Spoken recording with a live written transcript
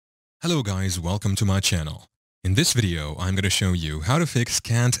Hello guys, welcome to my channel. In this video, I'm going to show you how to fix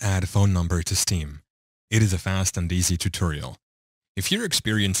can't add phone number to Steam. It is a fast and easy tutorial. If you're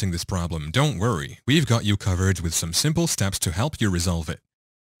experiencing this problem, don't worry, we've got you covered with some simple steps to help you resolve it.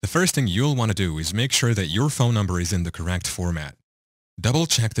 The first thing you'll want to do is make sure that your phone number is in the correct format. Double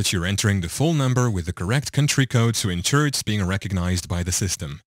check that you're entering the full number with the correct country code to ensure it's being recognized by the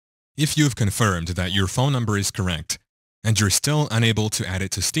system. If you've confirmed that your phone number is correct, and you're still unable to add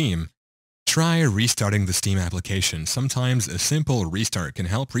it to Steam, try restarting the Steam application. Sometimes a simple restart can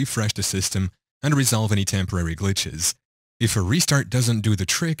help refresh the system and resolve any temporary glitches. If a restart doesn't do the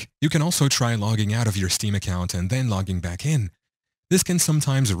trick, you can also try logging out of your Steam account and then logging back in. This can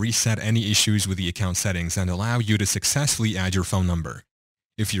sometimes reset any issues with the account settings and allow you to successfully add your phone number.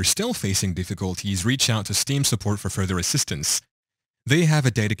 If you're still facing difficulties, reach out to Steam support for further assistance. They have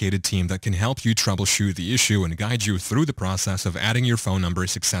a dedicated team that can help you troubleshoot the issue and guide you through the process of adding your phone number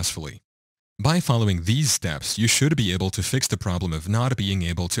successfully. By following these steps, you should be able to fix the problem of not being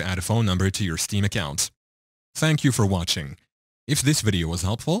able to add a phone number to your Steam account. Thank you for watching. If this video was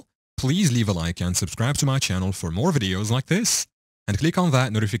helpful, please leave a like and subscribe to my channel for more videos like this, and click on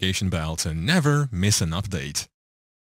that notification bell to never miss an update.